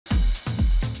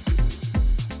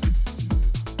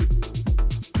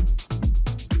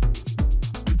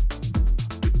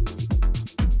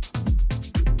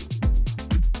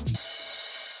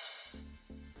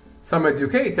Some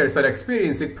educators are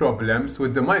experiencing problems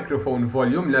with the microphone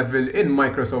volume level in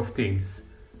Microsoft Teams.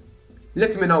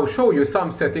 Let me now show you some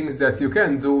settings that you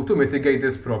can do to mitigate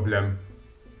this problem.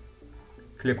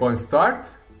 Click on Start,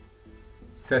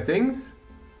 Settings,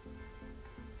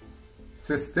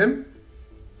 System,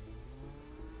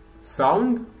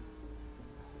 Sound,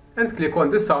 and click on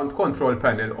the Sound Control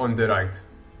panel on the right.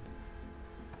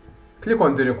 Click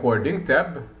on the Recording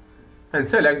tab and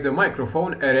select the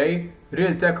Microphone Array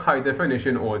Realtek High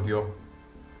Definition Audio.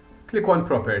 Click on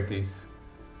Properties.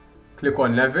 Click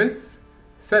on Levels,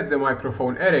 set the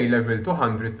microphone array level to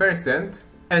 100%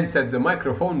 and set the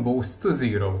microphone boost to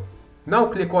 0. Now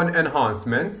click on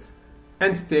Enhancements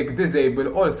and tick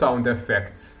Disable all sound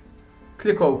effects.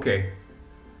 Click OK.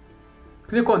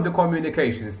 Click on the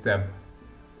Communications tab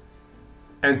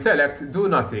and select Do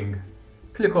Nothing.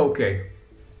 Click OK.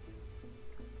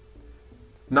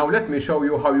 Now let me show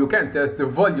you how you can test the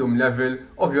volume level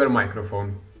of your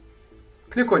microphone.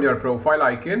 Click on your profile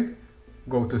icon,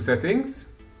 go to Settings,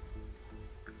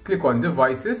 click on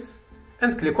Devices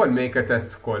and click on Make a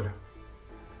Test Call.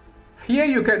 Here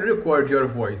you can record your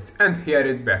voice and hear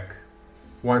it back.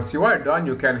 Once you are done,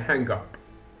 you can hang up.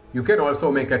 You can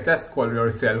also make a test call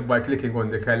yourself by clicking on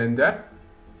the calendar.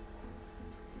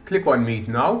 Click on Meet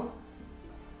Now.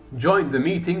 Join the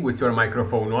meeting with your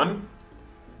microphone on.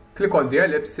 Click on the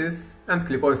ellipsis and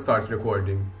click on Start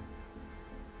Recording.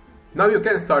 Now you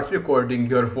can start recording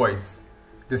your voice.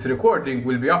 This recording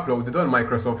will be uploaded on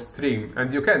Microsoft Stream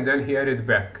and you can then hear it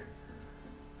back.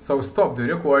 So stop the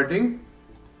recording,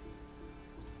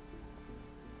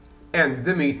 end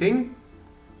the meeting,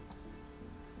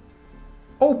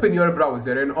 open your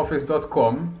browser in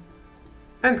office.com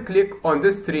and click on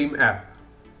the Stream app.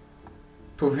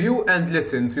 To view and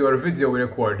listen to your video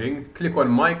recording, click on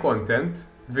My Content,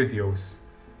 Videos.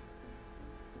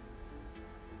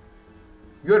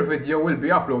 Your video will be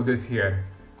uploaded here.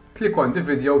 Click on the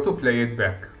video to play it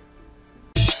back.